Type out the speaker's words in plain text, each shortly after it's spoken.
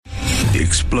the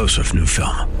explosive new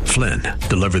film, Flynn,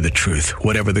 Deliver the Truth,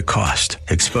 Whatever the Cost,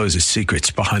 exposes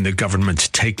secrets behind the government's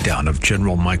takedown of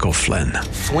General Michael Flynn.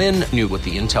 Flynn knew what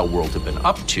the intel world had been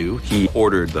up to. He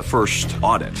ordered the first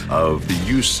audit of the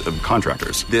use of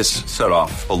contractors. This set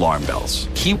off alarm bells.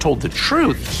 He told the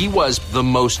truth. He was the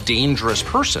most dangerous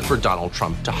person for Donald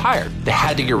Trump to hire. They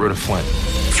had to get rid of Flynn.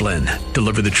 Flynn,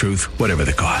 Deliver the Truth, Whatever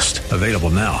the Cost. Available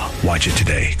now. Watch it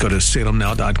today. Go to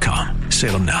salemnow.com.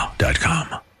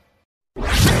 salemnow.com.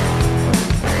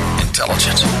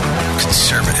 Intelligent,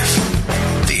 conservative,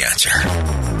 The Answer.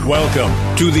 Welcome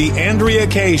to the Andrea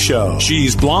Kaye Show.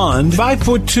 She's blonde,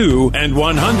 5'2", and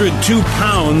 102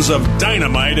 pounds of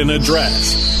dynamite in a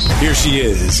dress. Here she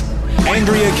is,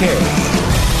 Andrea Kaye.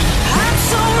 I'm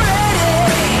so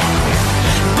ready,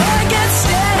 but get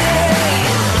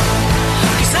steady,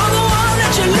 'cause I'm the one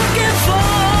that you're looking for.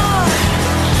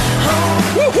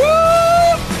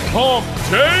 Woohoo! Hump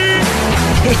Day!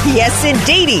 Yes,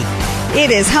 indeedy.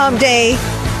 It is Hump Day.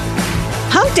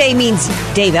 Hump Day means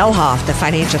Dave Elhoff, the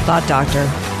financial thought doctor.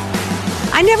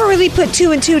 I never really put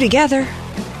two and two together.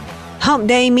 Hump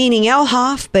Day meaning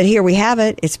Elhoff, but here we have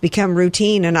it. It's become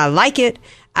routine, and I like it.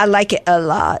 I like it a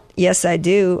lot. Yes, I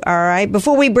do. All right.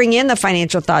 Before we bring in the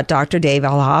financial thought doctor, Dave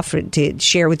Elhoff, to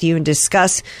share with you and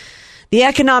discuss the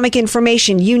economic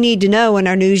information you need to know in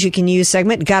our News You Can Use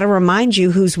segment, got to remind you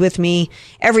who's with me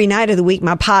every night of the week,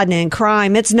 my partner in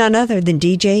crime. It's none other than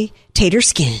DJ Tater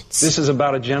Skins. This is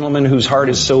about a gentleman whose heart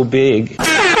is so big.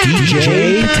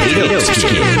 DJ Potato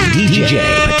Skin.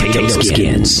 DJ Potato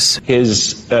Skins.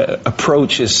 His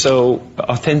approach is so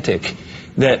authentic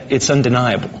that it's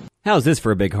undeniable. How's this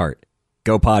for a big heart?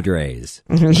 Go Padres.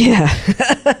 Yeah.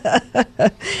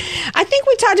 I think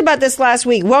we talked about this last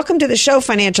week. Welcome to the show,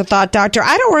 Financial Thought Doctor.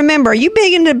 I don't remember. Are you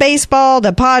big into baseball,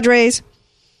 the Padres?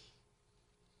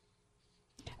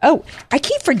 Oh, I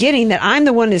keep forgetting that I'm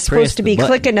the one that's supposed to be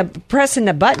pressing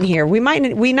the button here. We might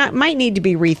need to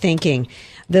be rethinking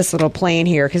this little plane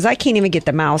here because I can't even get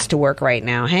the mouse to work right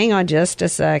now. Hang on just a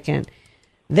second.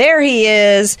 There he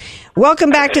is. Welcome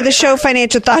back to the show,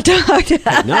 Financial Thought Doctor.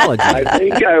 I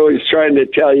think I was trying to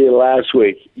tell you last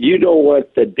week, you don't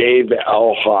want the Dave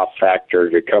Elhoff factor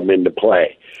to come into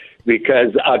play.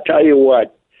 Because I'll tell you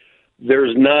what,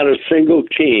 there's not a single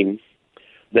team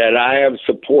that I have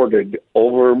supported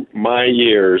over my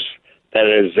years that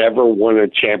has ever won a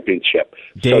championship.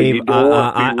 Dave,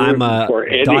 I'm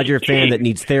a Dodger fan that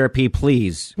needs therapy.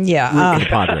 Please, root for the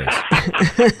Padres.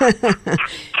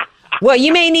 Well,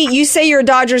 you say you're a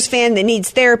Dodgers fan that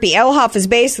needs therapy. Elhoff is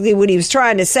basically what he was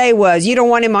trying to say was you don't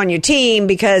want him on your team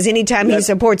because anytime he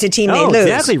supports a team, they lose.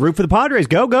 Exactly. Root for the Padres.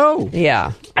 Go, go.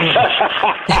 Yeah.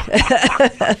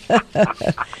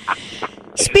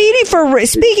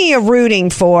 Speaking of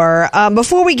rooting for,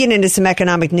 before we get into some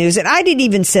economic news, and I didn't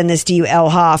even send this to you,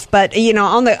 Elhoff, but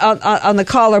on the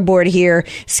caller board here,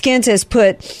 Skins has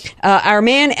put our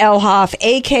man Elhoff,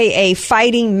 aka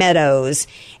Fighting Meadows.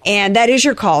 And that is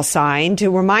your call sign to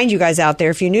remind you guys out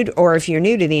there, if you're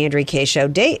new to the Andrea Kaye Show,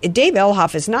 Dave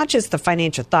Elhoff is not just the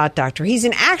financial thought doctor. He's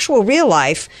an actual real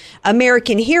life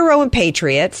American hero and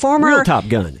patriot, real Top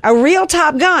Gun, a real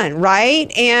Top Gun,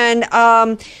 right?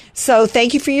 And so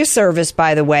thank you for your service,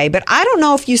 by the way. But I don't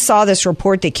know if you saw this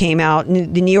report that came out.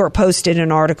 The New York posted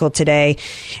an article today,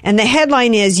 and the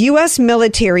headline is U.S.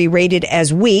 military rated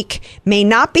as weak may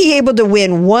not be able to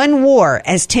win one war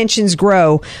as tensions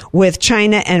grow with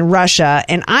China and Russia.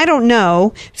 And I don't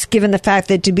know, given the fact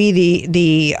that to be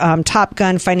the Top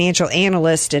Gun financial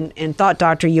analyst and thought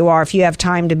doctor you are, if you have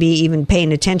time to be even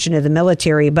paying attention to the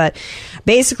military. But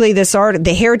basically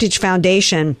the Heritage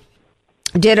Foundation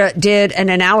did an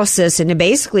analysis, and it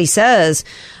basically says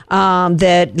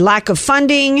that lack of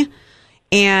funding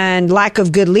and lack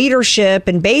of good leadership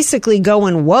and basically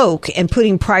going woke and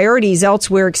putting priorities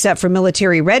elsewhere except for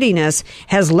military readiness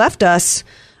has left us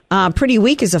pretty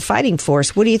weak as a fighting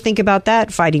force. What do you think about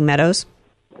that, Fighting Meadows?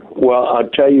 Well, I'll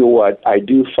tell you what, I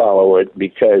do follow it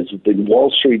because the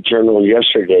Wall Street Journal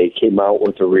yesterday came out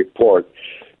with a report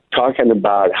talking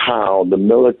about how the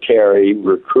military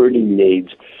recruiting needs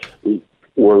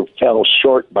fell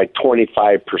short by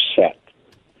 25%.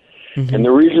 Mm-hmm. And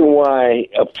the reason why,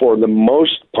 for the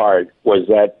most part, was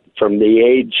that from the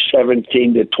age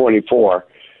 17 to 24,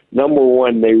 number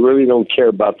one, they really don't care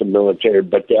about the military,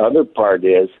 but the other part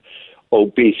is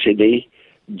obesity,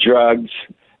 drugs,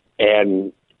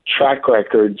 and track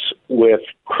records with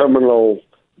criminal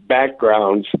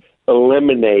backgrounds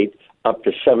eliminate up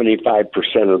to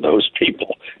 75% of those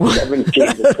people,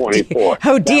 17 to 24.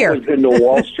 Oh, dear. That was in the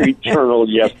Wall Street Journal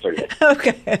yesterday.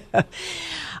 Okay.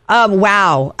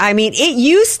 Wow. I mean, it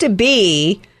used to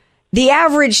be the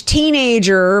average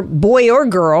teenager, boy or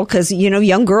girl, because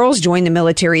young girls join the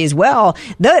military as well.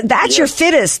 That's your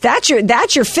fittest. That's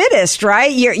your fittest,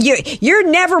 right? You're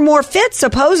never more fit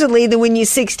supposedly than when you're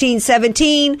 16,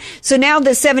 17. So now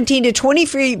the 17 to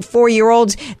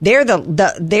 24-year-olds, they're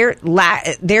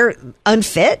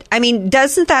unfit. I mean,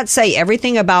 doesn't that say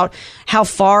everything about how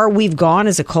far we've gone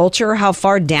as a culture, how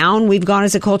far down we've gone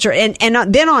as a culture, and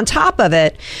then on top of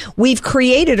it, we've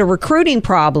created a recruiting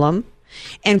problem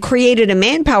and created a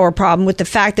manpower problem with the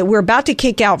fact that we're about to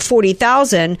kick out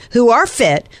 40,000 who are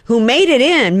fit, who made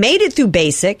it through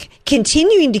basic,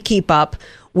 continuing to keep up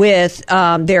with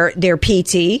their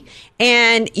PT,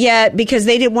 and yet because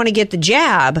they didn't want to get the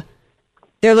jab,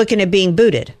 they're looking at being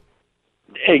booted.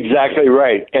 Exactly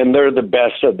right. And they're the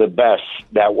best of the best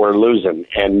that we're losing.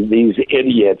 And these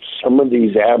idiots, some of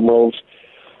these admirals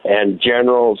and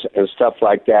generals and stuff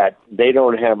like that, they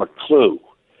don't have a clue.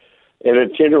 And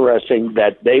it's interesting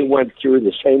that they went through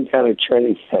the same kind of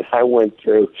training that I went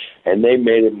through, and they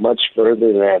made it much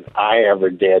further than I ever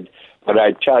did. But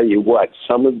I tell you what,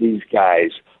 some of these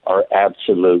guys are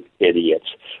absolute idiots.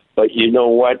 But you know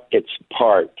what? It's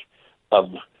part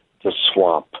of the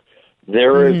swamp.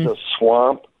 There is a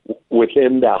swamp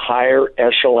within the higher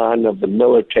echelon of the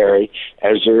military,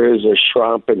 as there is a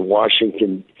swamp in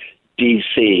Washington,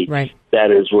 D.C., right,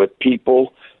 that is with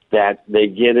people that they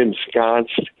get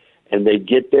ensconced and they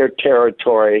get their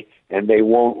territory and they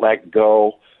won't let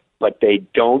go, but they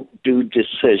don't do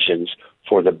decisions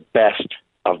for the best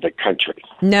of the country.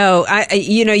 No,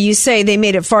 you say they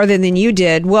made it farther than you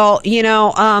did. Well,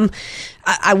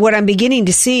 what I'm beginning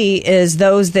to see is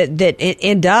those that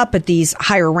end up at these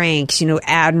higher ranks,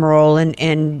 admiral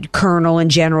and colonel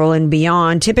and general and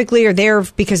beyond, typically are there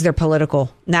because they're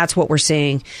political. And that's what we're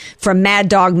seeing. From Mad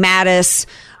Dog Mattis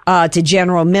to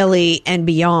General Milley and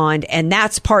beyond. And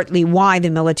that's partly why the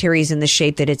military is in the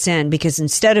shape that it's in, because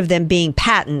instead of them being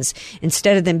Pattons,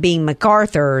 instead of them being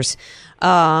MacArthur's,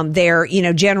 they're,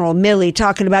 General Milley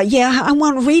talking about, I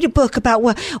want to read a book about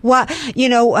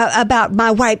about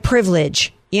my white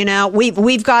privilege.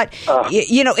 We've got,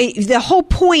 the whole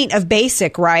point of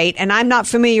basic, right? And I'm not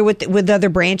familiar with other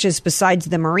branches besides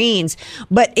the Marines,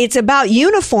 but it's about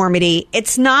uniformity.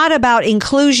 It's not about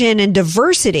inclusion and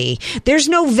diversity. There's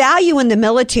no value in the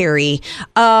military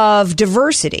of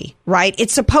diversity, right?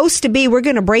 It's supposed to be, we're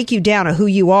going to break you down to who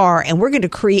you are, and we're going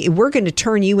to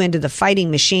turn you into the fighting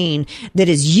machine that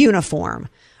is uniform,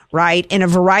 right? In a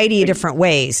variety of different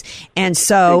ways. And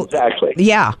so, exactly.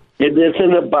 Yeah. It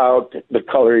isn't about the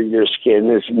color of your skin.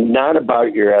 It's not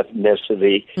about your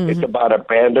ethnicity. Mm-hmm. It's about a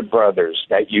band of brothers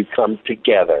that you come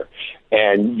together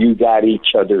and you got each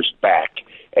other's back.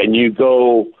 And you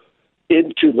go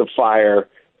into the fire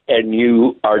and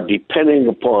you are depending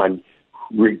upon,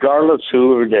 regardless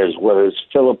who it is, whether it's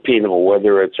Filipino,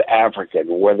 whether it's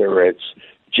African, whether it's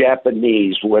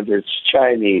Japanese, whether it's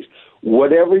Chinese,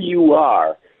 whatever you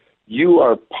are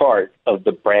part of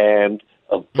the band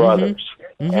of brothers.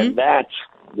 Mm-hmm. And that's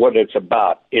what it's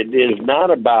about. It is not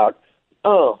about,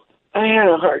 I had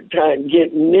a hard time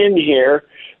getting in here.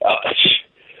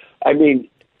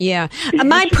 Yeah.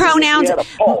 My pronouns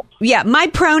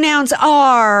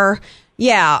are,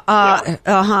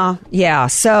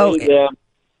 So,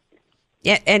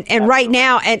 and right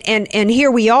now, and here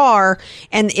we are,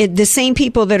 and the same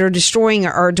people that are destroying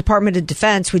our Department of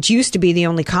Defense, which used to be the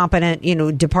only competent,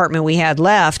 department we had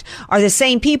left, are the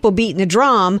same people beating the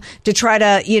drum to try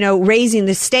to, raising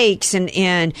the stakes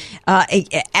and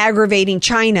aggravating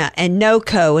China and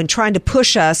NOCO and trying to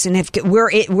push us. And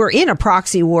we're in a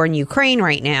proxy war in Ukraine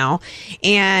right now,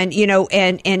 and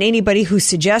and anybody who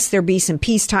suggests there be some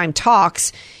peacetime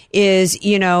talks is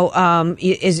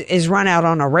run out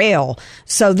on a rail.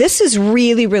 So this is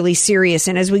really, really serious.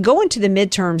 And as we go into the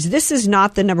midterms, this is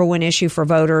not the number one issue for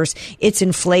voters. It's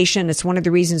inflation. It's one of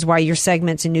the reasons why your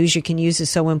segments and News You Can Use is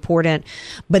so important.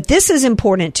 But this is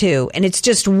important too. And it's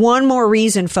just one more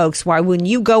reason, folks, why when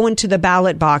you go into the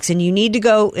ballot box, and you need to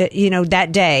go,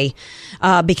 that day,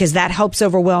 because that helps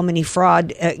overwhelm any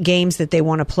fraud games that they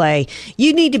want to play.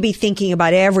 You need to be thinking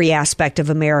about every aspect of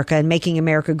America and making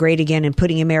America great again and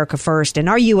putting America first. And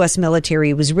our U.S.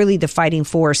 military was really the fighting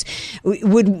force.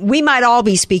 We might all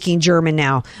be speaking German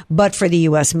now, but for the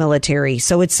U.S. military.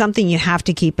 So it's something you have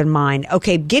to keep in mind.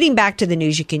 Okay, getting back to the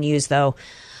News You Can Use, though.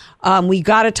 We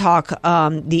got to talk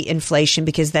the inflation,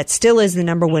 because that still is the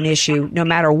number one issue, no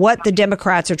matter what the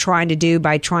Democrats are trying to do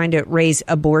by trying to raise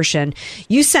abortion.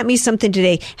 You sent me something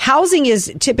today. Housing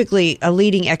is typically a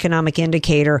leading economic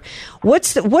indicator. What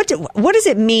does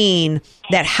it mean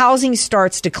that housing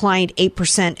starts declined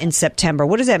 8% in September?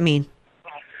 What does that mean?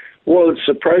 Well, it's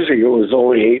surprising it was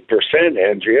only 8%,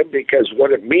 Andrea, because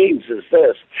what it means is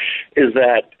that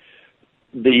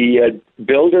the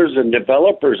builders and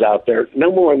developers out there,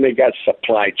 number one, they got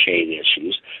supply chain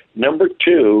issues. Number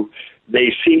two,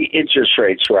 they see interest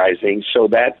rates rising, so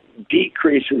that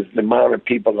decreases the amount of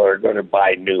people that are going to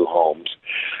buy new homes.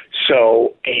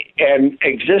 So, and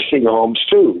existing homes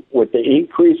too. With the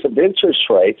increase of interest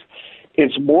rates,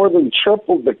 it's more than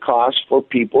tripled the cost for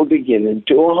people to get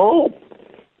into a home.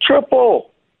 Triple.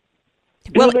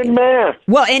 Do the math.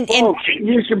 Well, and it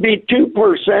used to be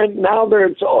 2%. Now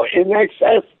it's in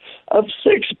excess of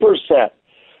 6%.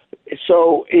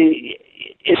 So it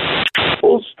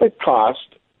triples the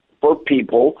cost for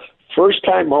people,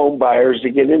 first-time home buyers, to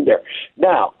get in there.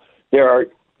 Now, there are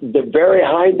the very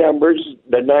high numbers,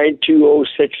 the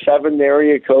 92067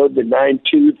 area code, the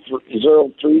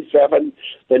 92037,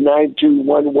 the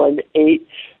 92118.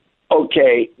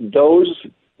 Okay, those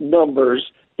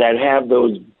numbers that have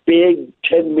those big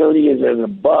 10 million and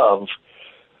above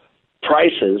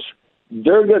prices,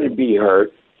 they're going to be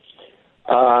hurt.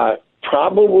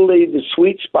 Probably the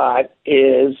sweet spot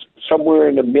is somewhere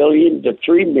in $1 million to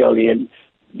 $3 million.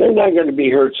 They're not going to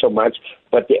be hurt so much,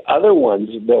 but the other ones,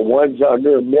 the ones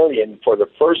under $1 million, for the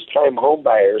first-time home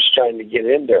buyers trying to get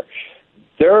in there,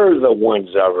 they're the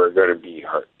ones that are going to be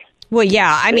hurt. Well,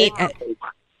 yeah, I mean,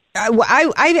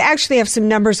 I actually have some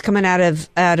numbers coming out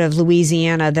of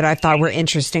Louisiana that I thought were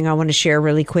interesting. I want to share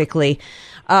really quickly,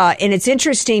 and it's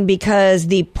interesting because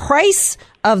the price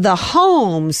of the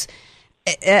homes,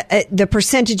 the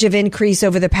percentage of increase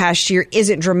over the past year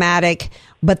isn't dramatic,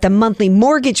 but the monthly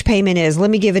mortgage payment is. Let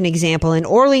me give an example. In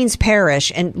Orleans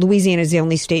Parish, and Louisiana is the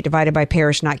only state divided by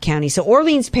parish, not county. So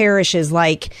Orleans Parish is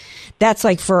that's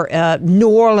like for New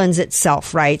Orleans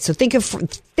itself, right? So think of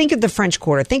the French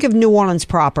Quarter. Think of New Orleans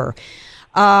proper.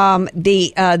 In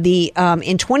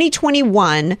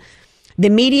 2021, the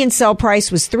median sale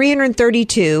price was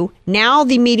 $332. Now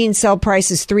the median sale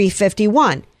price is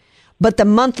 $351. But the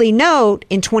monthly note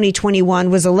in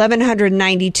 2021 was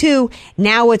 $1,192.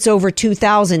 Now it's over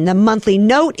 $2,000. The monthly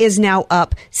note is now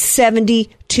up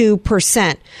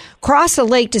 72%. Across the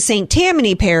lake to St.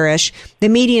 Tammany Parish, the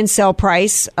median sale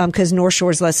price, because North Shore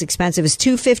is less expensive, is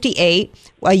 $258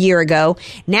 a year ago.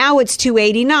 Now it's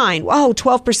 $289. Whoa,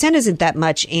 12% isn't that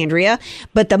much, Andrea.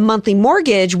 But the monthly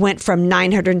mortgage went from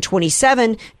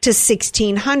 $927 to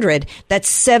 $1,600. That's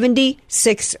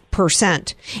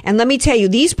 76%. And let me tell you,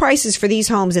 these prices for these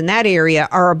homes in that area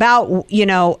are about,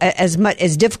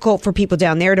 as difficult for people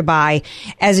down there to buy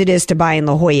as it is to buy in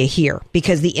La Jolla here,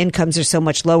 because the incomes are so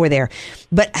much lower there.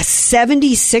 But a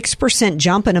 76%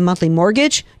 jump in a monthly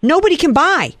mortgage, nobody can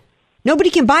buy. Nobody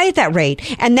can buy at that rate.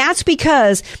 And that's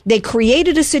because they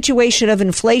created a situation of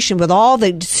inflation with all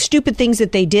the stupid things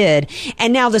that they did.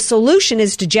 And now the solution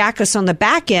is to jack us on the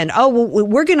back end. Oh, well,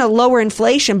 we're going to lower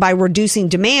inflation by reducing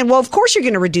demand. Well, of course you're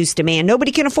going to reduce demand.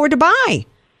 Nobody can afford to buy.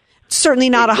 Certainly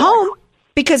not a home,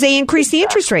 because they increase the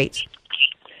interest rates.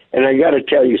 And I got to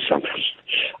tell you something.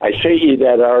 I sent you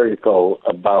that article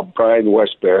about Brian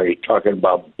Westbury talking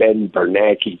about Ben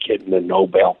Bernanke getting the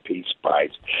Nobel Peace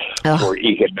Prize for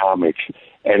economics.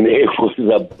 And it was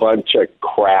a bunch of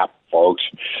crap, folks.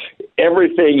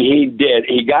 Everything he did,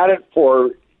 he got it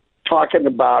for talking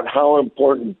about how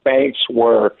important banks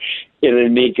were in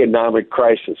an economic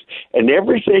crisis. And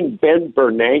everything Ben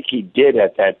Bernanke did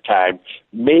at that time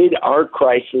made our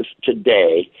crisis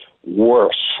today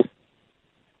worse.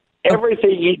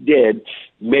 Everything he did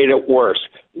made it worse.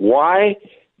 Why?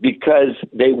 Because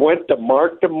they went to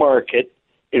mark the market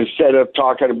instead of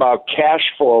talking about cash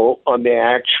flow on the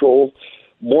actual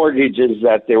mortgages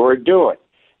that they were doing.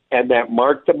 And that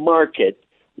mark the market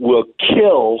will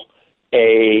kill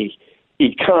a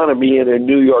economy in a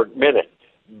New York minute.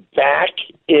 Back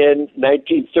in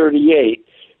 1938,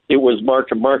 it was mark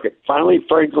to market. Finally,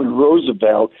 Franklin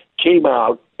Roosevelt came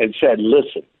out and said,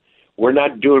 listen, we're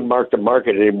not doing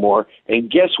mark-to-market anymore.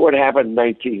 And guess what happened in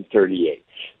 1938?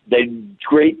 The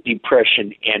Great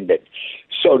Depression ended.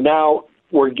 So now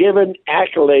we're giving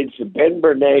accolades to Ben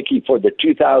Bernanke for the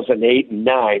 2008 and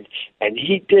 9, and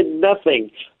he did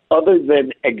nothing other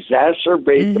than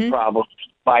exacerbate the problem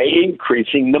by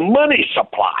increasing the money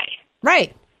supply.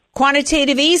 Right.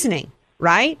 Quantitative easing,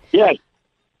 right? Yes.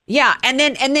 Yeah, and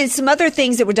then some other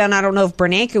things that were done. I don't know if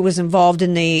Bernanke was involved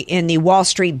in the Wall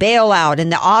Street bailout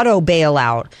and the auto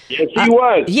bailout. Yes, he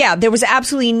was. Yeah, there was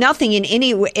absolutely nothing in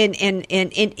any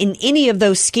of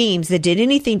those schemes that did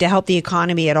anything to help the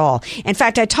economy at all. In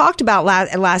fact, I talked about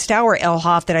last hour,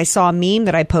 Elhoff, that I saw a meme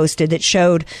that I posted that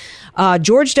showed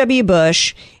George W.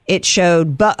 Bush. It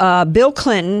showed Bill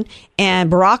Clinton and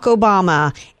Barack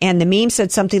Obama, and the meme said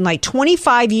something like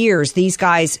 25 years these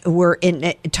guys were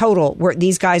in total,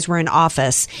 these guys were in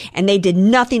office, and they did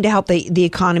nothing to help the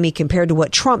economy compared to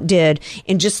what Trump did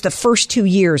in just the first 2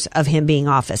 years of him being in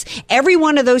office. Every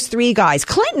one of those three guys,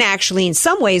 Clinton actually in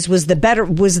some ways was the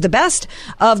best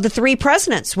of the three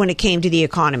presidents when it came to the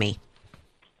economy.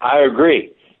 I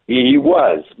agree. He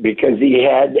was, because he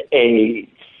had a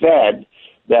Fed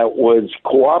that was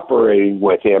cooperating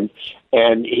with him,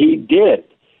 and he did.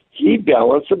 He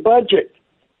balanced the budget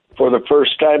for the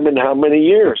first time in how many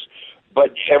years?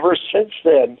 But ever since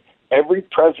then, every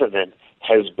president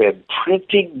has been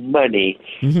printing money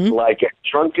like a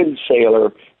drunken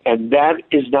sailor, and that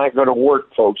is not going to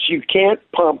work, folks. You can't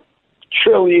pump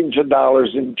trillions of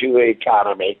dollars into the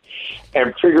economy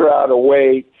and figure out a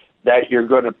way that you're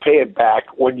going to pay it back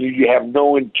when you have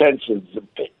no intentions of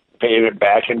paying it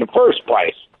back in the first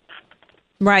place.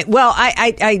 Right. Well,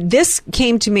 I this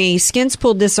came to me. Skins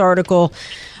pulled this article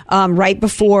right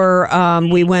before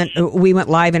we went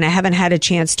live, and I haven't had a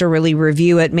chance to really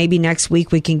review it. Maybe next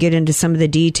week we can get into some of the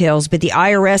details. But the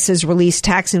IRS has released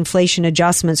tax inflation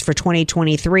adjustments for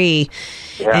 2023,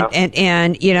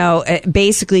 and you know,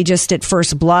 basically just at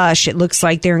first blush, it looks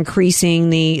like they're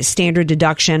increasing the standard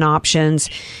deduction options.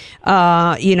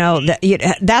 You know,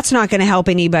 that's not going to help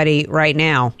anybody right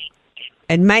now.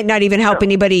 It might not even help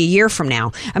anybody a year from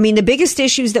now. I mean, the biggest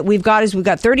issues that we've got is we've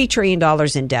got $30 trillion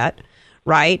in debt,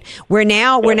 right? We're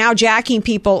now jacking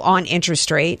people on interest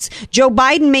rates. Joe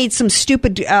Biden made some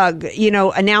stupid,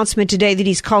 announcement today that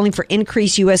he's calling for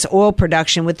increased U.S. oil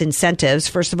production with incentives.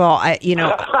 First of all, that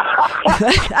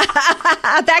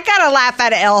got a laugh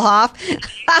out of Elhoff.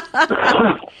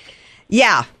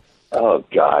 Yeah. Oh,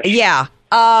 gosh. Yeah.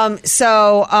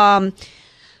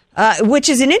 Which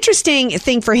is an interesting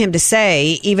thing for him to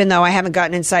say, even though I haven't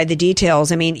gotten inside the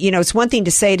details. I mean, you know, it's one thing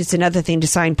to say it, it's another thing to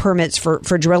sign permits for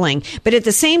drilling. But at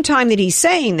the same time that he's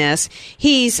saying this,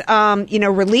 he's,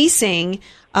 releasing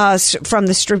from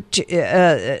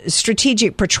the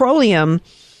Strategic Petroleum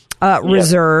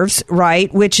reserves,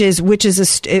 right? Which is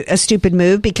a stupid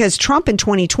move, because Trump in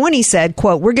 2020 said,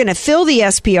 quote, "We're going to fill the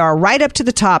SPR right up to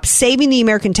the top, saving the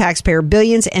American taxpayer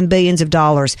billions and billions of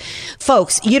dollars."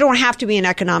 Folks, you don't have to be an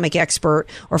economic expert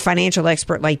or financial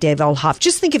expert like Dave Elhoff.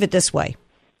 Just think of it this way.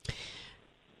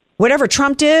 Whatever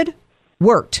Trump did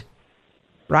worked,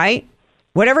 right?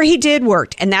 Whatever he did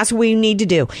worked, and that's what we need to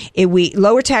do. If we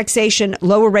lower taxation,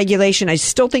 lower regulation. I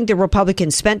still think the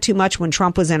Republicans spent too much when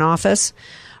Trump was in office.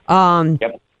 I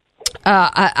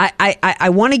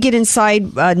want to get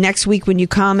inside next week when you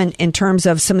come in terms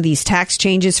of some of these tax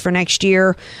changes for next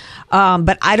year.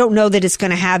 But I don't know that it's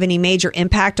going to have any major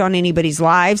impact on anybody's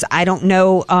lives. I don't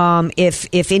know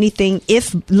if anything,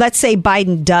 if let's say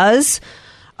Biden does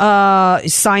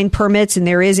sign permits and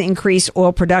there is increased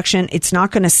oil production, it's not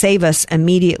going to save us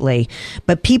immediately.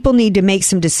 But people need to make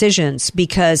some decisions,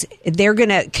 because they're going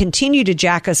to continue to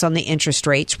jack us on the interest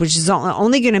rates, which is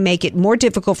only going to make it more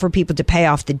difficult for people to pay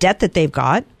off the debt that they've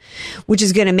got, which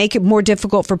is going to make it more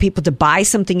difficult for people to buy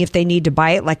something if they need to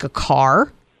buy it, like a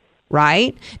car.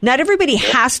 Right? Not everybody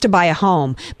has to buy a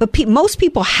home, but most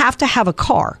people have to have a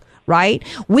car. Right?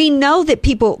 We know that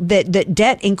that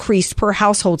debt increased per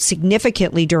household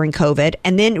significantly during COVID,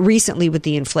 and then recently with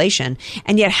the inflation.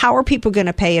 And yet, how are people going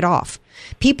to pay it off?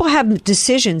 People have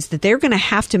decisions that they're going to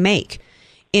have to make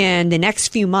in the next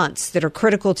few months that are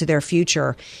critical to their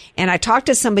future. And I talked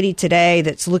to somebody today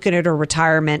that's looking at her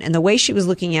retirement, and the way she was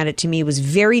looking at it to me was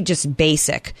very just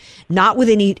basic, not with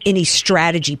any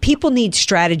strategy. People need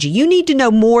strategy. You need to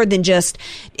know more than just,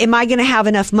 am I going to have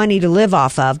enough money to live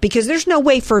off of? Because there's no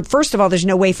way first of all, there's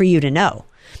no way for you to know,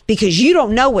 because you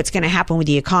don't know what's going to happen with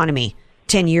the economy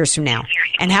 10 years from now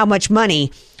and how much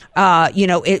money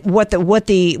what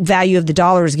the value of the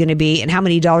dollar is going to be and how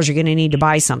many dollars you're going to need to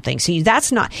buy something. So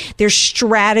there's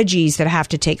strategies that have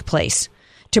to take place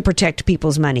to protect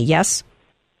people's money. Yes?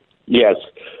 Yes.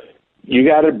 You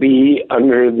got to be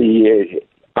under the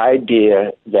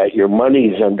idea that your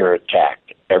money's under attack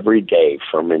every day,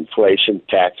 from inflation,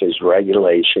 taxes,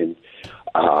 regulation,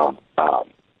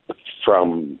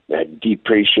 from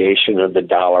depreciation of the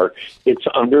dollar. It's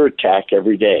under attack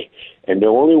every day. And the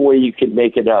only way you can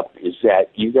make it up is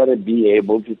that you got to be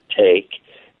able to take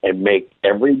and make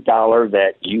every dollar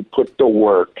that you put to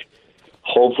work,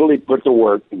 hopefully put to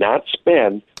work, not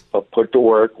spend, but put to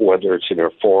work, whether it's in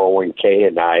a 401k,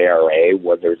 an IRA,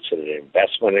 whether it's in an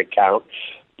investment account.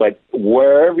 But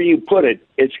wherever you put it,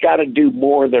 it's got to do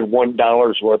more than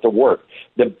 $1 worth of work.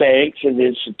 The banks and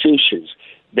institutions,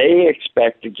 they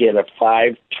expect to get a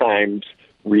 5 times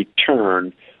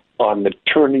return on the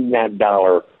turning that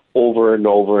dollar over and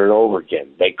over and over again.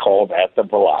 They call that the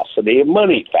velocity of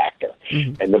money factor.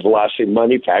 Mm-hmm. And the velocity of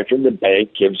money factor, the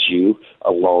bank gives you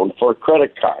a loan for a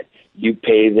credit card. You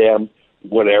pay them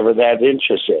whatever that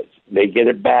interest is. They get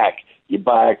it back. You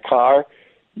buy a car,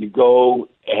 you go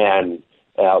and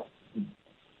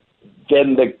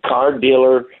then the car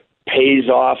dealer pays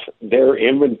off their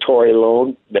inventory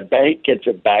loan. The bank gets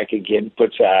it back again,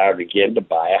 puts it out again to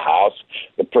buy a house.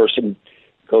 The person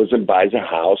goes and buys a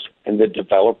house, and the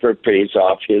developer pays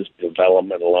off his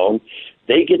development loan.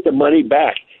 They get the money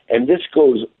back, and this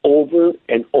goes over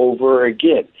and over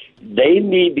again. They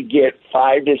need to get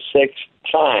 5 to 6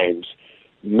 times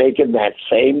making that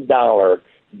same dollar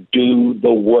do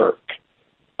the work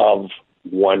of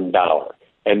 $1.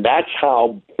 And that's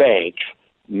how banks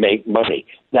make money.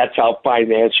 That's how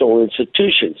financial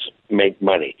institutions make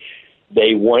money.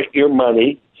 They want your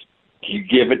money. You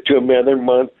give it to them every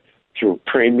month through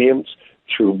premiums,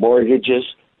 through mortgages,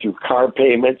 through car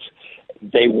payments.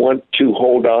 They want to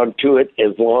hold on to it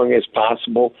as long as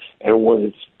possible. And when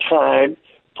it's time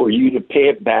for you to pay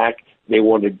it back, they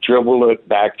want to dribble it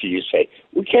back to you, say,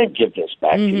 we can't give this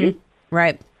back to you.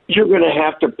 Right. You're going to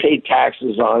have to pay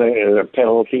taxes on it and a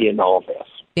penalty and all this.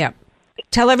 Yeah.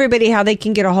 Tell everybody how they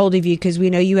can get a hold of you, because we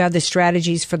know you have the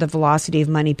strategies for the velocity of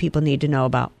money people need to know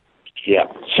about. Yeah,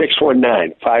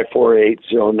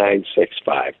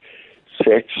 619-548-0965.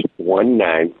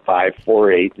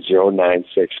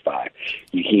 619-548-0965.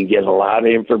 You can get a lot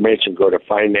of information. Go to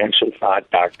Financial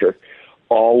Thought Doctor,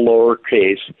 all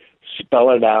lowercase, spell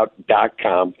it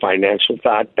out.com,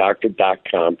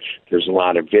 financialthoughtdoctor.com. There's a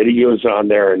lot of videos on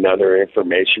there and other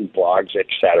information, blogs,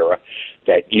 etc.,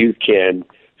 that you can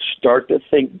start to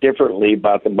think differently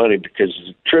about the money, because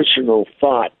the traditional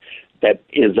thought that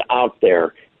is out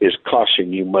there is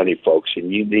costing you money, folks,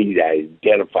 and you need to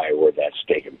identify where that's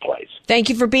taking place. Thank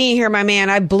you for being here, my man.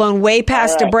 I've blown way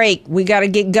past a break. We got to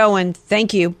get going.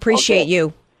 Thank you. Appreciate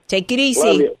you. Take it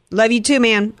easy. Love you too,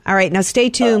 man. All right, now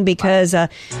stay tuned because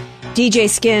DJ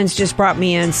Skins just brought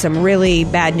me in some really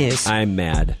bad news. I'm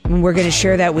mad. And we're going to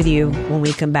share that with you when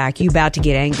we come back. You about to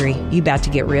get angry. You about to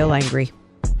get real angry.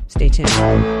 Stay tuned.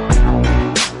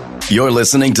 You're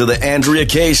listening to The Andrea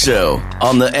Kaye Show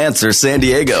on The Answer San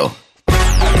Diego.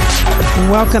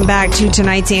 Welcome back to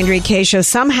tonight's Andrea Kaye Show.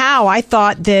 Somehow I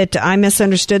thought that I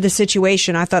misunderstood the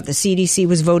situation. I thought the CDC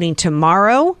was voting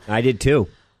tomorrow. I did too.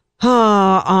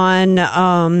 On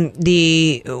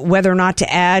the whether or not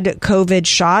to add COVID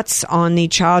shots on the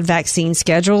child vaccine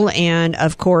schedule. And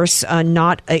of course,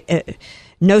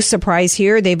 no surprise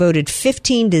here. They voted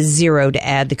 15-0 to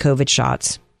add the COVID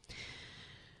shots.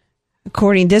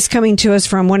 According to this coming to us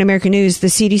from One American News, the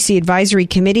CDC Advisory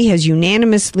Committee has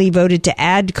unanimously voted to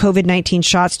add COVID-19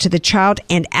 shots to the child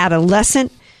and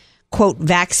adolescent, quote,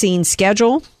 vaccine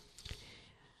schedule.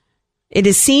 It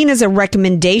is seen as a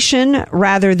recommendation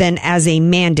rather than as a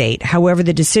mandate. However,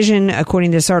 the decision,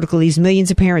 according to this article, leaves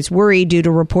millions of parents worried due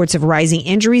to reports of rising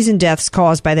injuries and deaths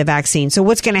caused by the vaccine. So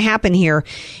what's going to happen here,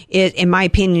 in my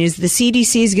opinion, is the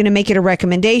CDC is going to make it a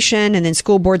recommendation, and then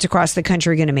school boards across the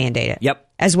country are going to mandate it. Yep.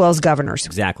 As well as governors.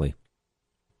 Exactly.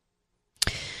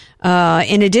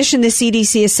 In addition, the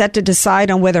CDC is set to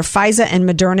decide on whether Pfizer and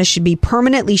Moderna should be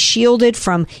permanently shielded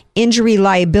from injury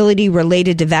liability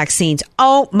related to vaccines.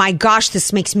 Oh my gosh,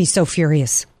 this makes me so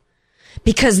furious.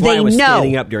 Because they know,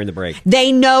 standing up during the break.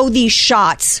 They know these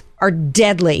shots are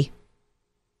deadly.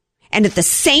 And at the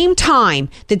same time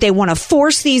that they want to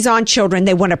force these on children,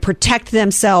 they want to protect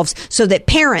themselves so that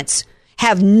parents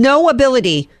have no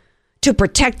ability to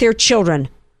protect their children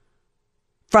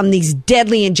from these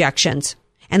deadly injections.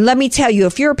 And let me tell you,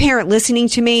 if you're a parent listening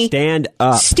to me, stand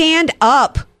up. Stand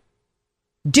up.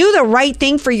 Do the right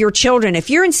thing for your children. If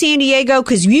you're in San Diego,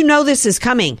 because you know this is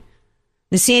coming,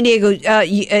 the San Diego,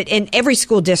 in every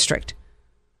school district.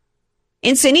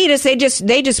 In Sanitas,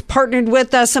 they just partnered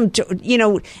with some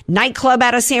nightclub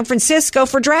out of San Francisco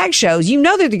for drag shows. You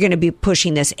know that they're going to be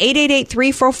pushing this.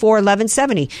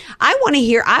 888-344-1170. I want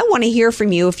to hear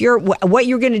from you. If what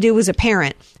you're going to do as a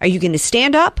parent. Are you going to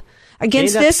stand up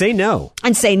against this? Say no.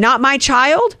 And say, not my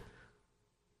child?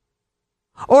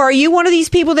 Or are you one of these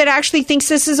people that actually thinks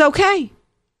this is okay?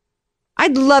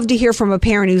 I'd love to hear from a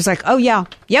parent who's like, oh yeah,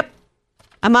 yep,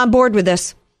 I'm on board with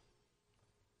this.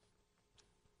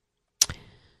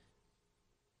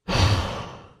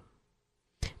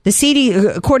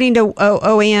 According to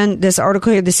OAN, this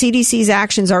article here, the CDC's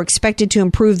actions are expected to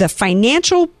improve the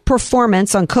financial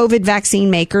performance on COVID vaccine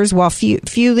makers while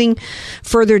fueling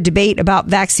further debate about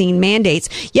vaccine mandates.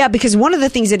 Yeah, because one of the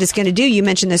things that it's going to do, you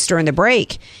mentioned this during the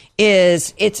break,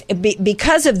 is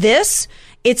because of this,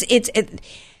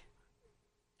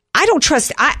 I don't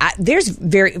trust.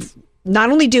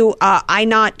 Not only do I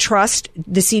not trust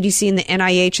the CDC and the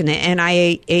NIH and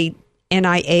the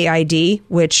NIAID,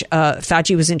 which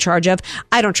Fauci was in charge of.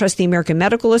 I don't trust the American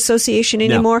Medical Association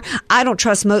anymore. No. I don't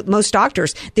trust most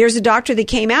doctors. There's a doctor that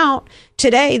came out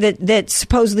today that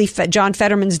supposedly John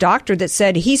Fetterman's doctor that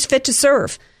said he's fit to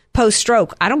serve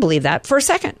post-stroke. I don't believe that for a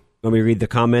second. Let me read the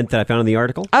comment that I found in the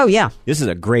article. Oh, yeah. This is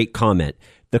a great comment.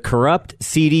 The corrupt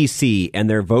CDC and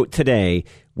their vote today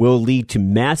will lead to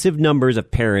massive numbers of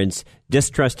parents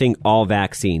distrusting all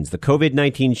vaccines. The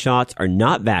COVID-19 shots are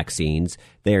not vaccines,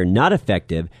 they are not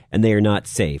effective, and they are not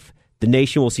safe. The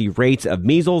nation will see rates of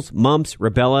measles, mumps,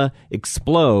 rubella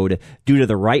explode due to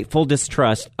the rightful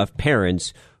distrust of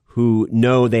parents who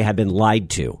know they have been lied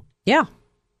to. Yeah.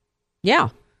 Yeah.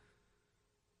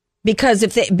 Because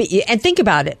and think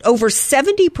about it, over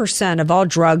 70% of all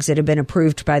drugs that have been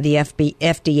approved by the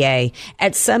FDA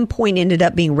at some point ended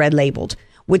up being red labeled,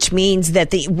 which means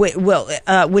that the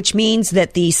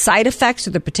side effects or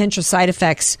the potential side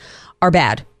effects are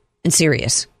bad and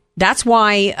serious. That's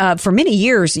why for many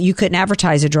years you couldn't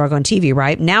advertise a drug on TV,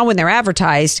 right? Now when they're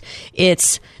advertised,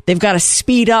 they've got to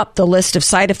speed up the list of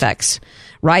side effects,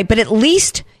 right? But at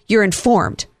least you're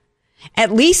informed.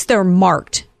 At least they're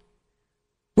marked.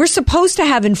 We're supposed to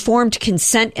have informed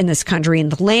consent in this country, in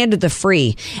the land of the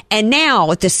free. And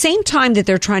now, at the same time that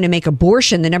they're trying to make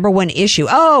abortion the number one issue,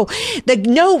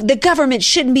 the government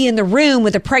shouldn't be in the room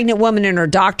with a pregnant woman and her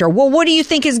doctor. Well, what do you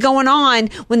think is going on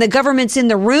when the government's in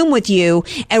the room with you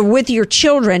and with your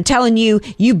children telling you,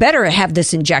 you better have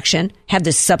this injection, have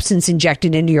this substance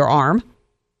injected into your arm?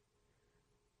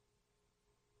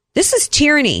 This is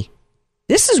tyranny.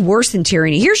 This is worse than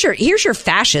tyranny. Here's your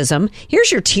fascism.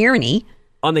 Here's your tyranny.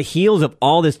 On the heels of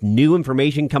all this new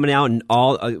information coming out and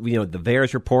all, the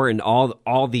VAERS report and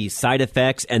all the side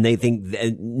effects, and they think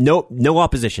no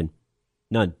opposition,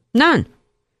 none.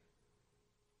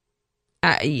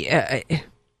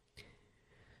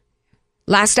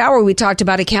 Last hour we talked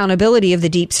about accountability of the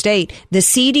deep state. The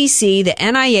CDC, the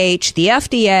NIH, the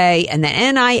FDA, and the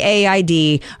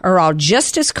NIAID are all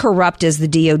just as corrupt as the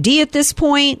DOD at this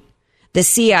point. The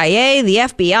CIA, the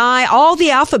FBI, all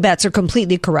the alphabets are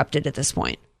completely corrupted at this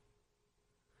point.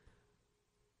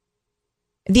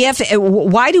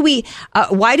 Why do we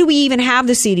even have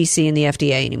the CDC and the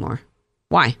FDA anymore?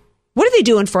 Why? What are they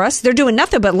doing for us? They're doing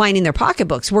nothing but lining their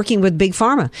pocketbooks, working with Big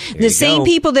Pharma. The same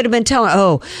people that have been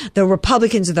telling, the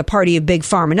Republicans are the party of Big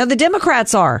Pharma. No, the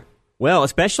Democrats are. Well,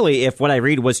 especially if what I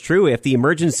read was true, if the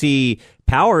emergency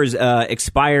powers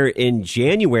expire in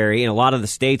January and a lot of the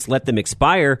states let them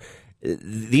expire,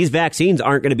 these vaccines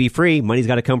aren't going to be free. Money's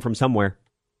got to come from somewhere.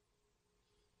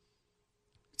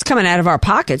 It's coming out of our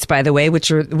pockets, by the way, which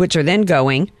are then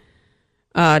going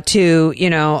to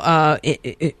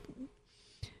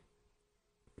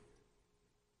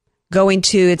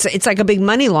it's like a big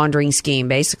money laundering scheme,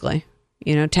 basically.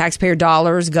 Taxpayer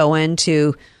dollars go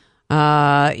into the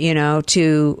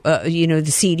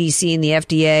CDC and the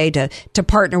FDA to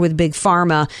partner with Big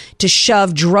Pharma to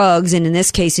shove drugs and, in this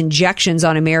case, injections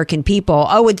on American people.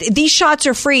 These shots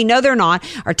are free. No, they're not.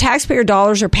 Our taxpayer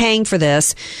dollars are paying for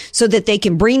this so that they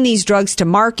can bring these drugs to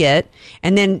market.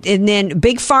 And then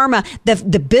Big Pharma,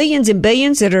 the billions and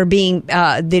billions that are being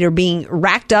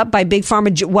racked up by Big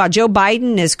Pharma while Joe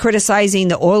Biden is criticizing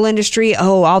the oil industry.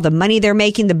 All the money they're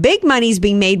making. The big money is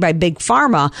being made by Big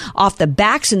Pharma off the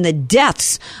backs and the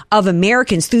deaths of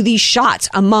Americans through these shots,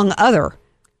 among other.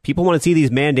 People want to see these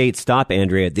mandates stop,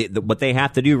 Andrea. What they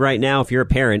have to do right now, if you're a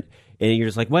parent and you're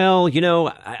just like, well,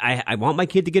 I want my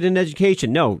kid to get an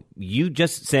education. No, you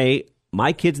just say,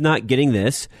 my kid's not getting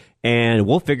this, and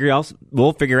we'll figure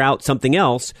out something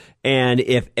else. And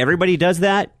if everybody does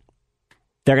that,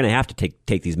 they're going to have to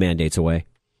take these mandates away.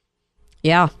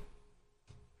 Yeah.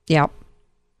 All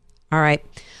right.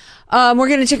 We're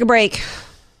going to take a break.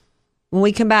 When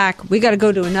we come back, we got to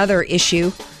go to another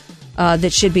issue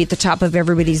that should be at the top of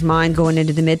everybody's mind going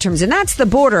into the midterms, and that's the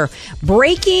border.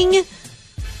 Breaking,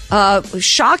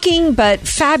 shocking, but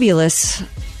fabulous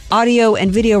audio and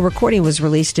video recording was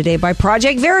released today by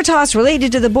Project Veritas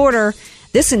related to the border.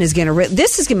 This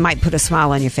might put a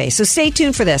smile on your face. So stay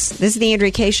tuned for this. This is the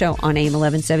Andrea Kaye Show on AM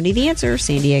 1170, The Answer,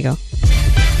 San Diego.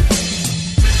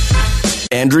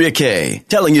 Andrea Kaye,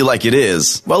 telling you like it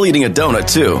is, while eating a donut,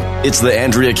 too. It's the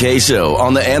Andrea Kaye Show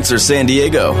on The Answer San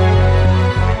Diego.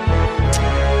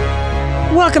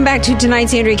 Welcome back to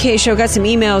tonight's Andrea Kaye Show. Got some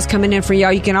emails coming in for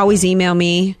y'all. You can always email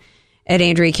me at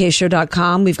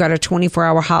AndreaKayeShow.com. We've got our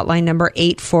 24-hour hotline number,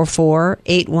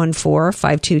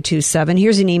 844-814-5227.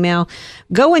 Here's an email.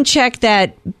 Go and check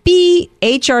that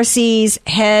BHRC's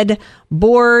head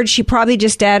Bored. She probably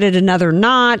just added another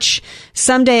notch.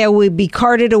 Someday I will be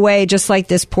carted away just like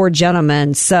this poor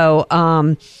gentleman.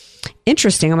 So,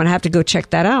 interesting. I'm going to have to go check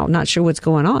that out. Not sure what's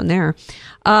going on there.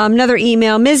 Another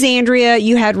email. Ms. Andrea,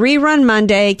 you had rerun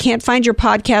Monday. Can't find your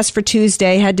podcast for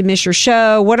Tuesday. Had to miss your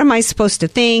show. What am I supposed to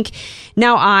think?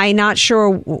 Now, not sure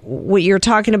what you're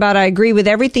talking about. I agree with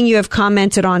everything you have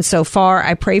commented on so far.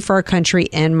 I pray for our country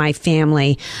and my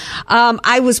family.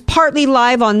 I was partly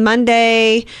live on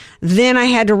Monday. Then I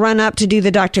had to run up to do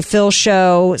the Dr. Phil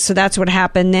show. So that's what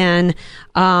happened then.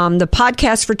 The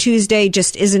podcast for Tuesday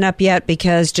just isn't up yet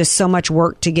because just so much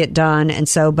work to get done. And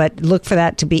so, but look for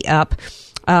that to be up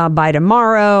by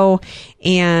tomorrow.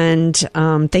 And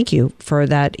thank you for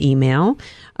that email.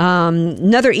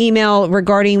 Another email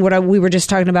regarding what we were just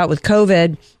talking about with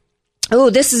COVID. Oh,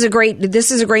 this is a great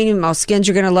email. Skins,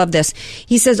 you're going to love this.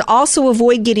 He says, also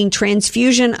avoid getting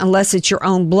transfusion unless it's your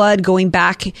own blood going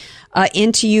back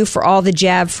into you for all the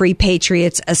jab-free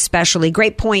patriots, especially.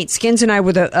 Great point. Skins and I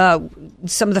were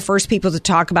some of the first people to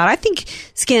talk about. I think,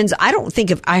 Skins, I don't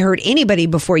think I heard anybody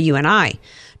before you and I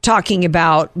talking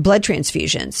about blood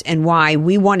transfusions and why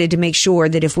we wanted to make sure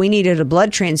that if we needed a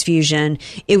blood transfusion,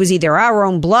 it was either our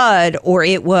own blood or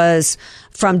it was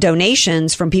from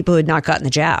donations from people who had not gotten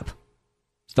the jab.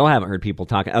 Still haven't heard people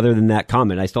talk. Other than that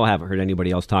comment, I still haven't heard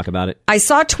anybody else talk about it. I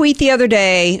saw a tweet the other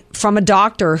day from a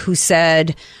doctor who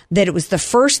said that it was the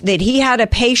first that he had a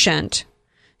patient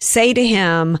say to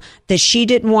him that she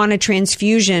didn't want a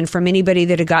transfusion from anybody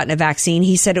that had gotten a vaccine.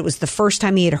 He said it was the first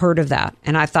time he had heard of that.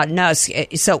 And I thought, no.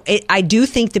 So I do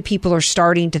think that people are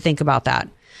starting to think about that.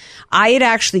 I had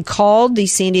actually called the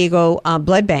San Diego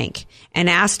blood bank and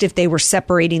asked if they were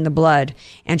separating the blood.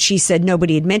 And she said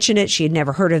nobody had mentioned it. She had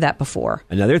never heard of that before.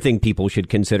 Another thing people should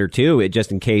consider, too,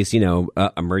 just in case,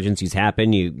 emergencies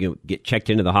happen, you get checked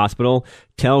into the hospital,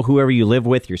 tell whoever you live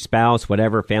with, your spouse,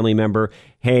 whatever, family member,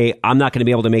 hey, I'm not going to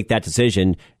be able to make that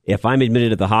decision. If I'm admitted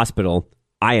to the hospital,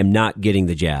 I am not getting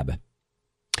the jab.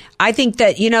 I think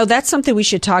that, that's something we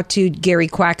should talk to Gary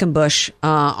Quackenbush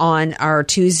on our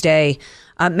Tuesday.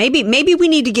 Maybe we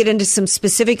need to get into some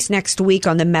specifics next week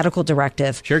on the medical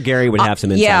directive. Sure, Gary would have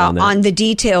some insight on that. On the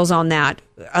details on that.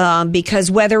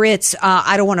 Because whether it's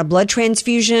I don't want a blood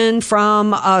transfusion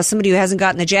from somebody who hasn't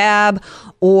gotten the jab,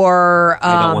 or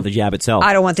I don't want the jab itself.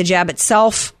 I don't want the jab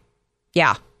itself.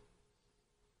 Yeah.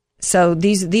 So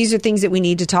these are things that we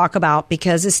need to talk about,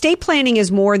 because estate planning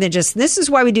is more than just, this is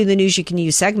why we do the News You Can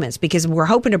Use segments, because we're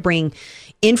hoping to bring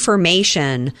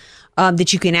information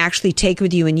that you can actually take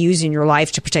with you and use in your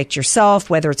life to protect yourself,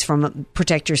 whether it's from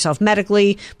protect yourself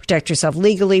medically, protect yourself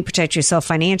legally, protect yourself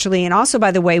financially. And also,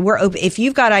 by the way, we're open. If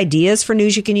you've got ideas for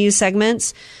News You Can Use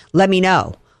segments, let me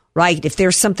know, right? If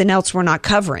there's something else we're not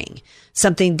covering,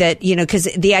 something that, because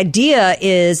the idea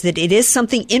is that it is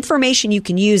something, information you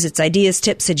can use. It's ideas,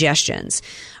 tips, suggestions.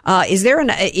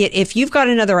 If you've got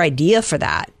another idea for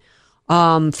that,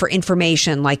 for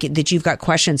information like that you've got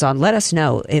questions on, let us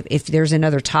know if there's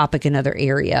another topic, another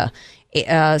area.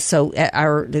 So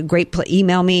our great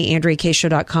email me,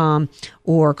 AndreaKShow.com,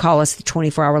 or call us. The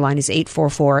 24-hour line is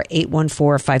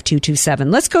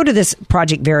 844-814-5227. Let's go to this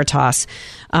Project Veritas.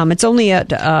 It's only a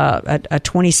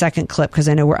 20-second clip because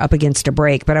I know we're up against a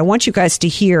break, but I want you guys to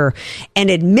hear an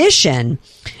admission.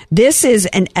 This is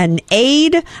an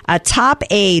aide, a top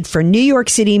aide for New York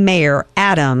City Mayor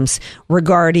Adams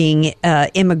regarding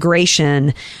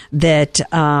immigration that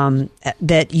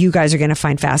you guys are going to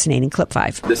find fascinating. Clip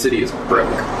 5. The city is broke.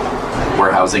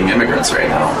 We're housing immigrants right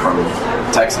now from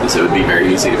Texas. It would be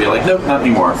very easy to be like, nope, not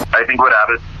anymore. I think what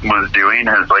Abbott was doing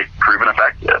has proven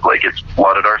effective. It's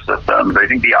flooded our systems. I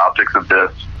think the optics of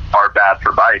this are bad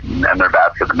for Biden and they're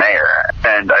bad for the mayor.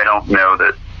 And I don't know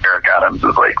that Eric Adams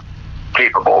is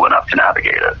capable enough to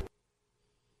navigate it.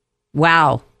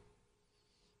 Wow.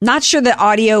 Not sure the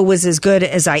audio was as good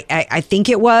as I think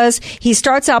it was. He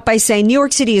starts out by saying New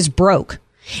York City is broke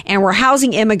and we're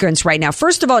housing immigrants right now.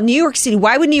 First of all, New York City,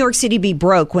 why would New York City be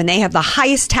broke when they have the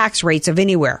highest tax rates of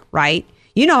anywhere, right?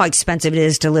 You know how expensive it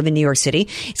is to live in New York City.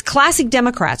 It's classic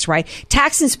Democrats, right?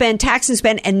 Tax and spend,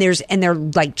 and they're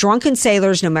like drunken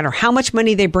sailors. No matter how much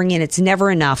money they bring in, it's never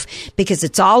enough because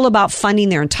it's all about funding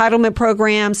their entitlement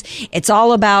programs. It's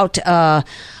all about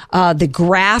the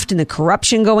graft and the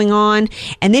corruption going on.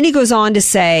 And then he goes on to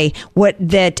say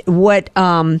that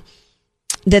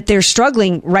they're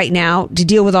struggling right now to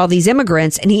deal with all these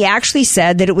immigrants. And he actually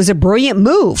said that it was a brilliant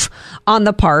move on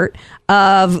the part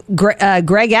of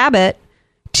Greg Abbott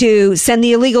to send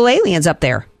the illegal aliens up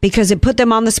there because it put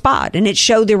them on the spot and it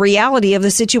showed the reality of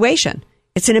the situation.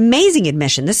 It's an amazing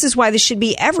admission. This is why this should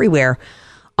be everywhere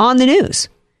on the news.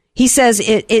 He says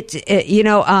he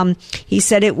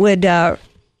said it would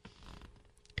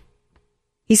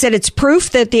He said it's proof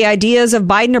that the ideas of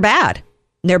Biden are bad.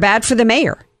 They're bad for the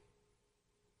mayor.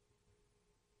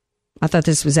 I thought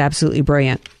this was absolutely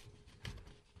brilliant.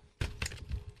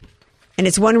 And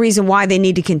it's one reason why they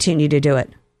need to continue to do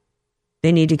it.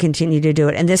 They need to continue to do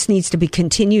it. And this needs to be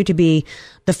continue to be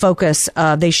the focus.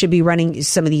 They should be running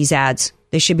some of these ads.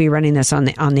 They should be running this on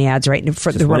the ads right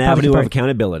for the one Republican avenue Party. of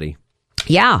accountability.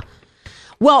 Yeah.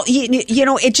 Well, you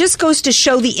know, it just goes to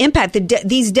show the impact that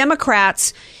these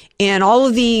Democrats in all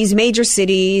of these major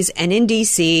cities and in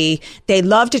D.C., they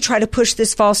love to try to push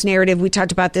this false narrative. We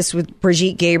talked about this with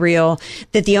Brigitte Gabriel,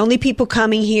 that the only people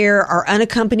coming here are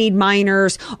unaccompanied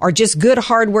minors or just good,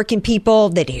 hardworking people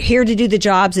that are here to do the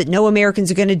jobs that no Americans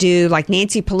are going to do, like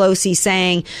Nancy Pelosi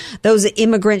saying those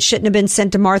immigrants shouldn't have been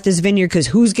sent to Martha's Vineyard because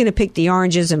who's going to pick the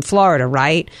oranges in Florida,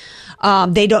 right?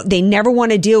 They never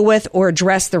want to deal with or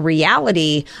address the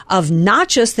reality of not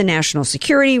just the national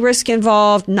security risk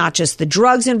involved, not just the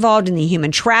drugs involved in the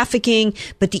human trafficking,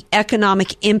 but the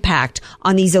economic impact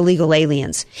on these illegal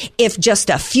aliens. If just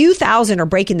a few thousand are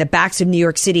breaking the backs of New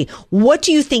York City, what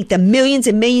do you think the millions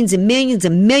and millions and millions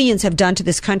and millions have done to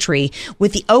this country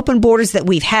with the open borders that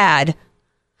we've had?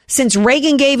 Since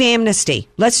Reagan gave amnesty,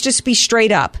 let's just be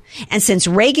straight up. And since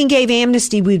Reagan gave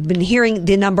amnesty, we've been hearing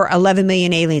the number 11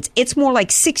 million aliens. It's more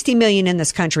like 60 million in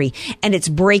this country, and it's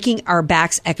breaking our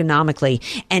backs economically.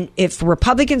 And if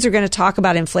Republicans are going to talk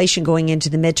about inflation going into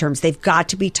the midterms, they've got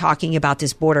to be talking about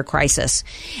this border crisis.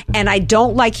 And I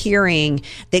don't like hearing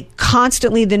that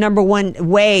constantly the number one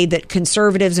way that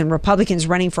conservatives and Republicans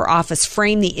running for office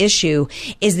frame the issue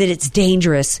is that it's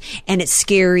dangerous and it's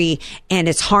scary and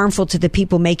it's harmful to the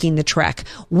people making the trek.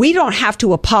 We don't have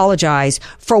to apologize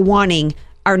for wanting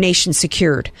our nation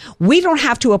secured. We don't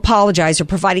have to apologize or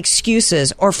provide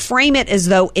excuses or frame it as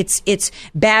though it's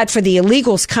bad for the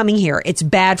illegals coming here. It's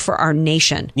bad for our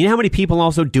nation. You know how many people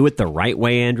also do it the right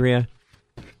way, Andrea?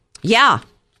 Yeah.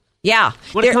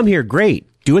 Want to come here? Great.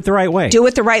 Do it the right way. Do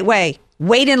it the right way.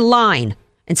 Wait in line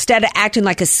instead of acting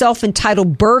like a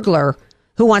self-entitled burglar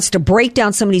who wants to break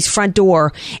down somebody's front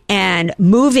door and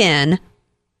move in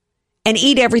and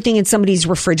eat everything in somebody's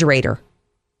refrigerator.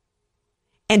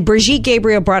 And Brigitte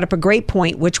Gabriel brought up a great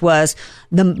point, which was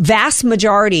the vast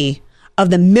majority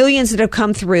of the millions that have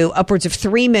come through, upwards of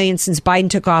 3 million since Biden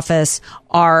took office,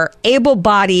 are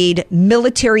able-bodied,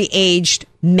 military-aged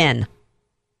men.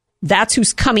 That's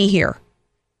who's coming here.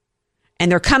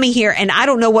 And they're coming here, and I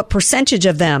don't know what percentage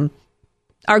of them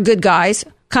are good guys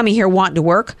coming here wanting to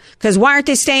work, because why aren't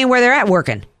they staying where they're at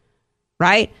working,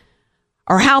 right?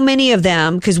 Or how many of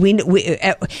them, because we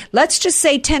let's just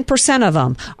say 10% of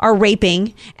them are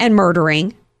raping and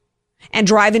murdering and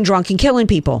driving drunk and killing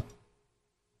people.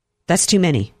 That's too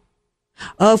many.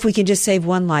 Oh, if we can just save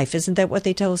one life. Isn't that what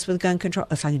they tell us with gun control?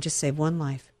 If I can just save one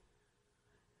life.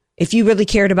 If you really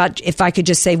cared about if I could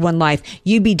just save one life,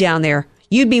 you'd be down there.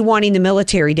 You'd be wanting the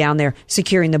military down there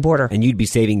securing the border. And you'd be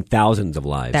saving thousands of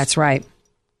lives. That's right.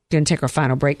 Going to take our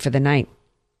final break for the night.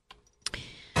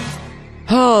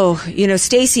 Oh, you know,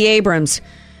 Stacey Abrams,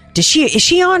 is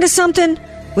she on to something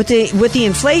with the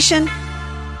inflation?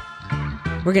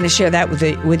 We're going to share that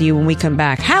with you when we come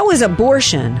back. How is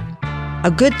abortion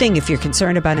a good thing if you're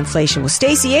concerned about inflation? Well,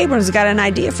 Stacey Abrams got an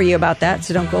idea for you about that,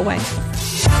 so don't go away.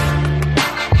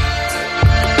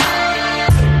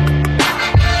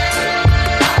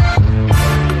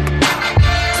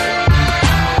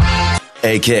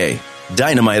 AK,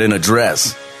 Dynamite in a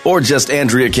Dress, or just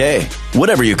Andrea K.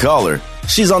 Whatever you call her,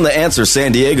 she's on The Answer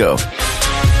San Diego.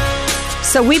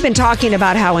 So we've been talking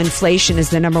about how inflation is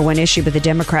the number one issue, but the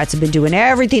Democrats have been doing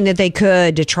everything that they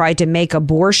could to try to make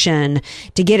abortion,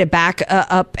 to get it back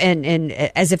up and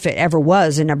as if it ever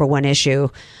was a number one issue.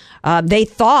 They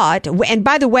thought, and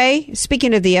by the way,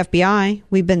 speaking of the FBI,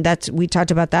 we talked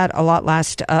about that a lot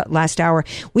last hour.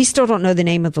 We still don't know the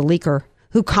name of the leaker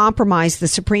who compromised the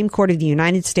Supreme Court of the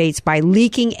United States by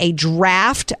leaking a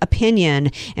draft opinion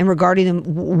and regarding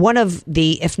one of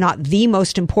the, if not the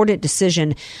most important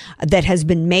decision that has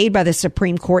been made by the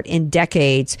Supreme Court in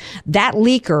decades. That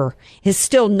leaker has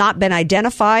still not been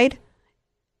identified,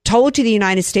 told to the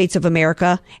United States of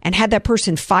America, and had that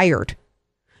person fired.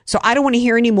 So I don't want to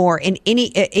hear any more in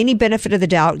any benefit of the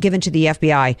doubt given to the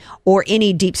FBI or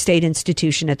any deep state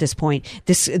institution at this point.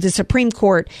 The Supreme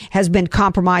Court has been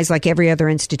compromised like every other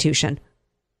institution.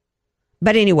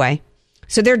 But anyway,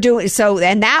 so they're doing so,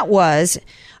 and that was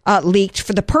leaked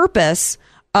for the purpose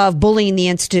of bullying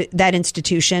that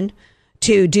institution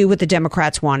to do what the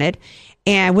Democrats wanted.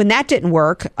 And when that didn't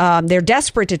work, they're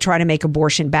desperate to try to make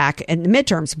abortion back in the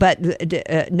midterms,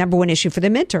 but number one issue for the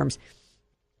midterms.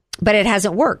 But it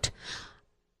hasn't worked.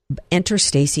 Enter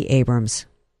Stacey Abrams.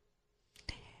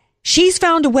 She's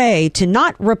found a way to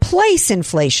not replace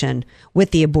inflation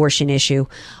with the abortion issue,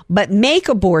 but make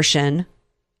abortion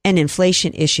an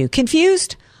inflation issue.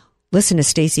 Confused? Listen to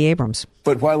Stacey Abrams.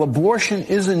 But while abortion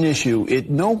is an issue, it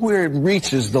nowhere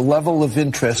reaches the level of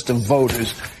interest of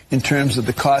voters in terms of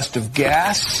the cost of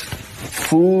gas,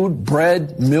 food,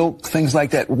 bread, milk, things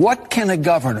like that. What can a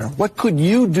governor, what could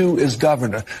you do as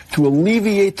governor to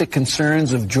alleviate the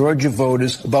concerns of Georgia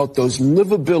voters about those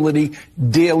livability,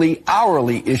 daily,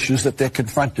 hourly issues that they're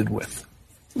confronted with?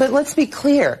 But let's be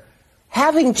clear.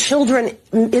 Having children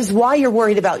is why you're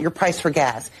worried about your price for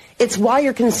gas. It's why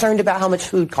you're concerned about how much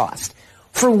food costs.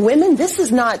 For women, this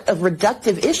is not a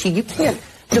reductive issue. You can't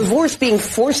divorce being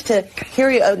forced to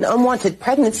carry an unwanted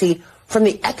pregnancy from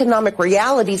the economic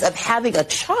realities of having a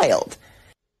child.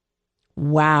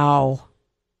 Wow.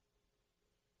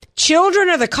 Children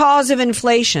are the cause of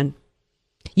inflation.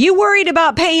 You worried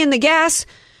about paying the gas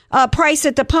price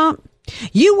at the pump?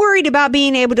 You worried about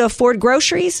being able to afford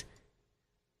groceries?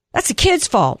 That's the kid's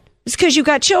fault. It's because you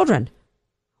got children.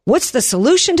 What's the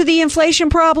solution to the inflation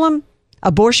problem?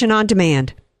 Abortion on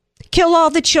demand. Kill all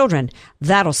the children.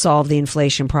 That'll solve the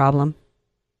inflation problem.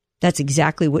 That's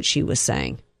exactly what she was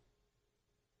saying.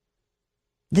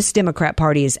 This Democrat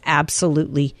Party is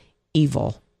absolutely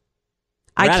evil.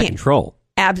 Out of control.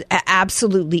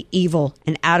 Absolutely evil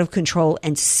and out of control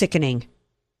and sickening.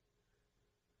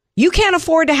 You can't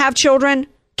afford to have children?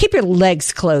 Keep your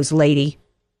legs closed, lady.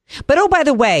 But oh, by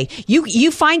the way,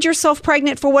 you find yourself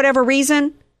pregnant for whatever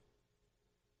reason.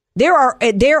 There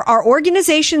are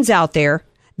organizations out there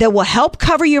that will help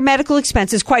cover your medical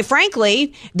expenses. Quite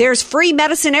frankly, there's free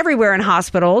medicine everywhere in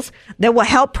hospitals that will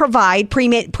help provide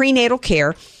prenatal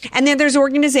care. And then there's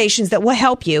organizations that will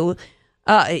help you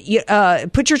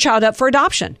put your child up for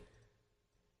adoption.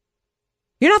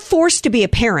 You're not forced to be a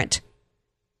parent.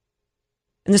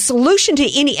 And the solution to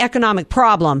any economic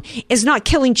problem is not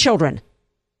killing children.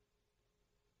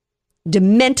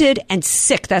 Demented and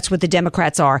sick. That's what the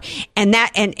Democrats are. And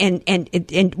that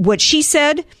and what she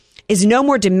said is no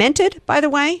more demented, by the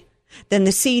way, than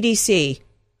the CDC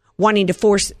wanting to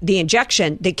force the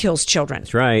injection that kills children.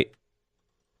 That's right.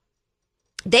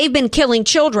 They've been killing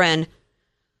children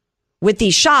with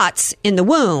these shots in the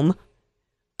womb.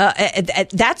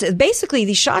 That's basically,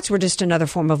 these shots were just another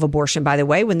form of abortion, by the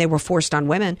way, when they were forced on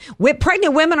women.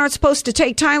 Pregnant women aren't supposed to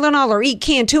take Tylenol or eat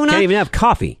canned tuna. Can't even have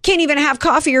coffee. Can't even have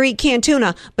coffee or eat canned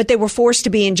tuna, but they were forced to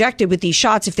be injected with these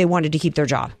shots if they wanted to keep their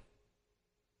job.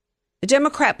 The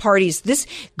Democrat Party's, this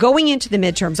going into the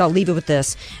midterms, I'll leave it with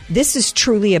this. This is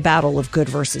truly a battle of good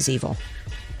versus evil.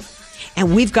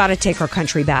 And we've got to take our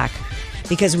country back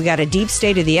because we got a deep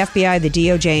state of the FBI, the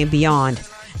DOJ, and beyond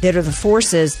that are the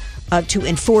forces to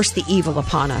enforce the evil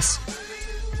upon us.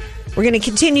 We're going to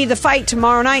continue the fight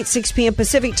tomorrow night, 6 p.m.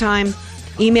 Pacific time.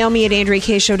 Email me at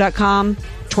AndreaKShow.com.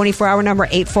 24-hour number,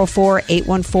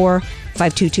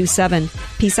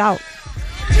 844-814-5227. Peace out.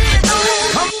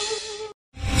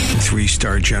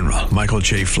 3-star General Michael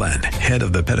J. Flynn, head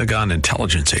of the Pentagon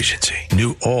Intelligence Agency,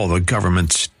 knew all the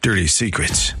government's dirty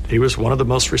secrets. He was one of the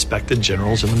most respected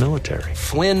generals in the military.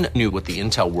 Flynn knew what the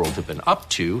intel world had been up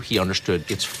to. He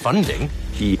understood its funding.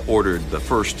 He ordered the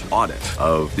first audit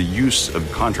of the use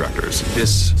of contractors.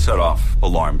 This set off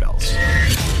alarm bells.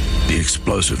 The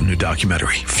explosive new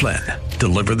documentary, Flynn,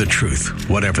 Deliver the Truth,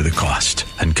 Whatever the Cost,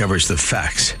 uncovers the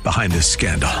facts behind this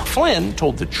scandal. Flynn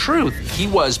told the truth. He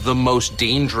was the most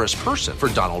dangerous person for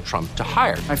Donald Trump to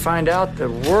hire. I find out the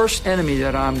worst enemy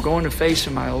that I'm going to face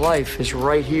in my life is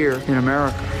right here in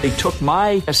America. They took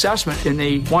my assessment and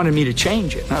they wanted me to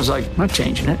change it. And I was like, I'm not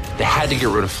changing it. They had to get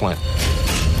rid of Flynn.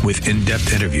 With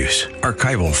in-depth interviews,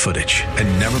 archival footage,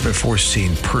 and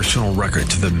never-before-seen personal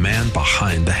records of the man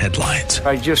behind the headlines.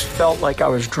 I just felt like I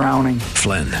was drowning.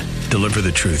 Flynn, Deliver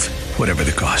the Truth, Whatever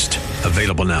the Cost.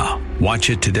 Available now.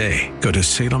 Watch it today. Go to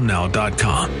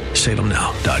salemnow.com.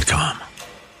 salemnow.com.